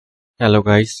Hello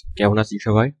guys, কেমন আছেন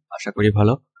সবাই? আশা করি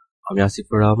ভালো। আমি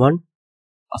আসিফুর রহমান।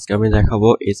 আজকে আমি দেখাবো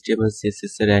HTML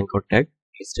CSS এর অ্যাঙ্কর ট্যাগ।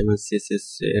 HTML CSS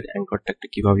এর অ্যাঙ্কর ট্যাগটা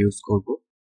কিভাবে ইউজ করব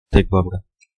দেখবো আমরা।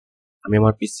 আমি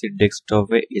আমার পিসির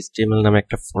ডেস্কটপে HTML নামে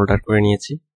একটা ফোল্ডার করে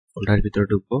নিয়েছি। ফোল্ডারের ভিতরে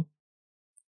ঢুকবো।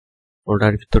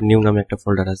 ফোল্ডারের ভিতর নিউ নামে একটা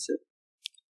ফোল্ডার আছে।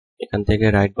 এখান থেকে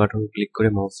রাইট বাটন ক্লিক করে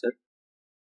মাউসের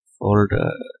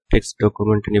ফোল্ডার টেক্সট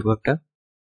ডকুমেন্ট নিব একটা।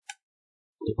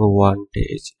 নিব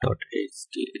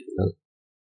 1page.html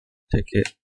থেকে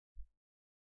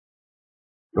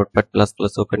নোটপ্যাড প্লাস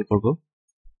প্লাস ওপেন করব।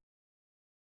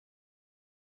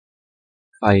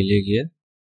 ফাইলে গিয়ে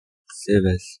সেভ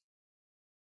অ্যাজ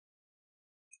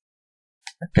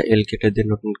একটা এল কেটে দিয়ে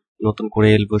নতুন করে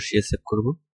এল বসিয়ে সেভ করব।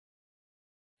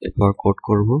 এরপর কোড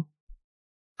করব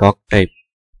ডক টাইপ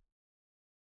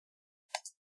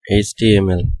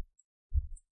HTML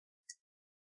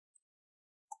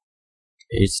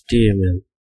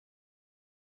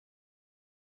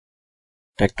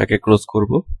ট্যাগটাকে ক্লোজ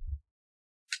করব।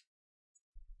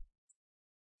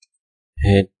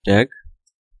 হেড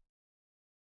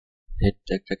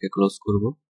ট্যাগটাকে ক্লোজ করব।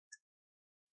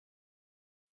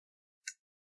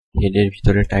 হেডের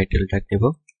ভিতরে টাইটেল ট্যাগ নেব।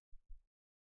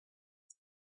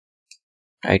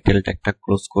 টাইটেল ট্যাগটা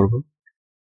ক্লোজ করব।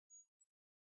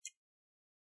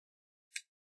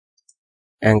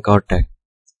 অ্যাঙ্কর ট্যাগ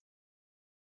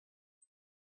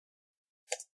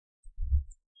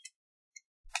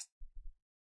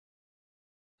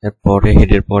এরপরে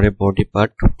হেডের পরে বডি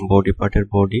পার্টের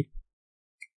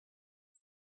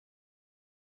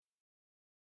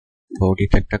বডি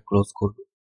ট্যাগটা ক্লোজ করব।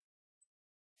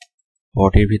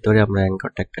 বডির ভিতরে আমরা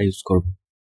অ্যাঙ্কর ট্যাগটা ইউজ করব।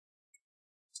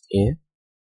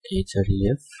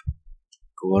 href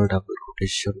ডুয়াল ডাবল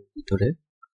কোটেশন ভিতরে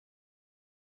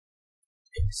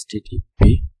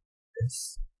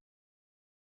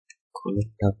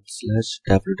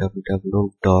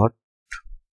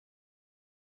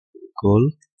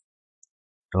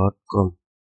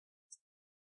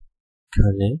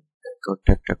এখানে অ্যাঙ্কর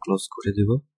ট্যাগটা ক্লোজ করে দিব।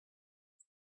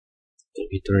 এর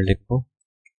ভিতরে লিখব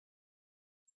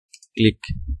ক্লিক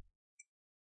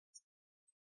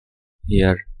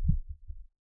হিয়ার।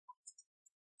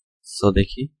 সো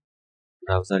দেখি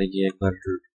ব্রাউজারে গিয়ে একবার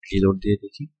রিলোড দিয়ে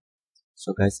দেখি। সো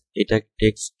গাইস, এটা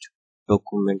টেক্সট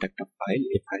ডকুমেন্ট একটা ফাইল।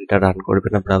 এই ফাইলটা রান করবে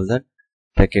না ব্রাউজার,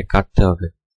 এটাকে কাটতে হবে।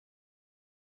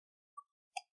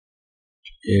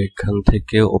 এখান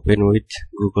থেকে ওপেন উইথ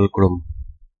গুগল ক্রোম।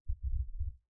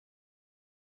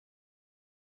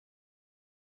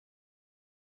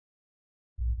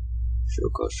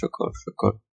 শুকর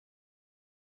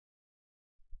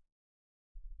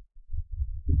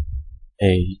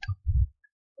এই তো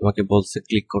আমাকে বলছে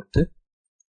ক্লিক করতে।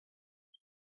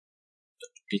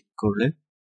 ক্লিক করলে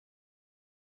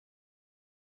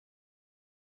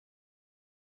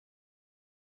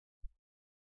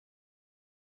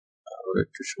আরো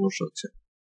একটু সমস্যা হচ্ছে।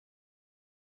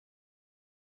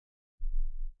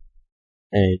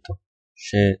 এই তো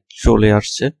সে চলে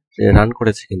আসছে, সে রান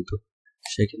করেছে, কিন্তু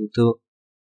সে কিন্তু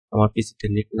আমার পিসিতে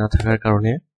নেট না থাকার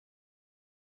কারণে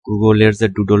গুগলের যে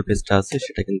ডুডল পেজটা আছে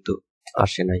সেটা কিন্তু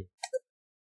আসে নাই।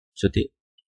 যদি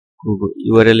গুগল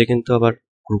ইউআরএল এ কিন্তু আবার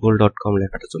google.com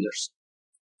লেখাটা চলে আসছে,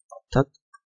 অর্থাৎ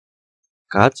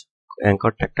কাজ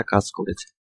অ্যাঙ্কর ট্যাগটা কাজ করেছে,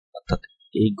 অর্থাৎ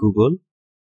এই গুগল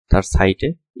তার সাইটে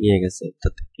নিয়ে গেছে,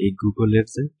 অর্থাৎ এই গুগলের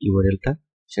যে ইউআরএলটা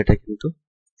সেটা কিন্তু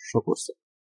শো করছে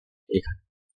এখানে।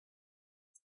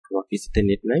 আমার পিসিতে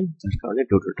নেট নাই, যার কারণে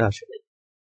ডুডলটা আসে নাই।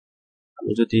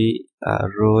 আমি যদি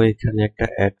আরো এখানে একটা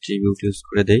অ্যাট্রিবিউট ইউজ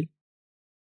করে দেই,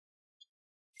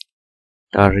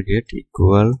 target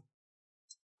equal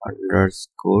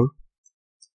underscore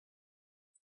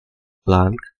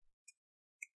blank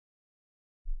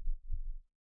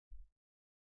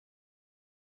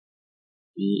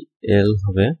PL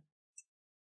হবে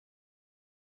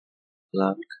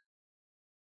ব্ল্যাঙ্ক,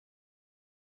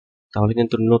 তাহলে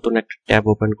কিন্তু নতুন একটা ট্যাব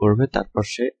ওপেন করবে, তারপর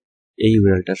সে এই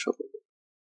ইউআরএলটা শো করবে।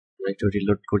 আমরা একটু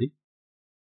রিলোড করি।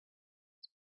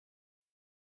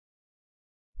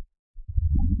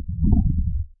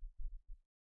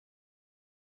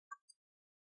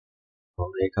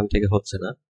 এখান থেকে হচ্ছে না,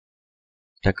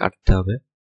 এটা কাটতে হবে।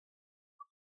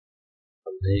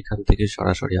 আমরা এখান থেকে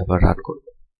সরাসরি আবার রান করব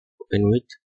ওপেন উইথ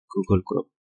গুগল ক্রোম।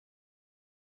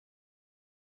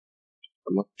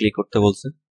 আমার ক্লিক করতে বলছে,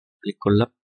 ক্লিক করলাম,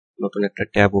 নতুন একটা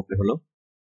ট্যাব ওপেন হলো।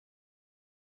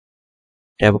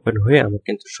 ট্যাব ওপেন হয়ে আমার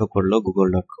কিন্তু শো করলো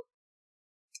google.com।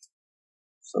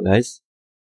 So guys,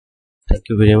 thank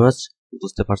you very much.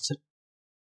 বুঝতে পারছেন,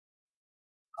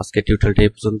 আজকে টিউটোরিয়ালটা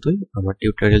এই পর্যন্তই। আমার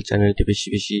টিউটোরিয়াল চ্যানেলটি বেশি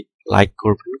বেশি লাইক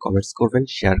করবেন, কমেন্টস করবেন,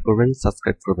 শেয়ার করবেন,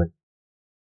 সাবস্ক্রাইব করবেন।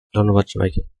 ধন্যবাদ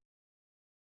সবাইকে।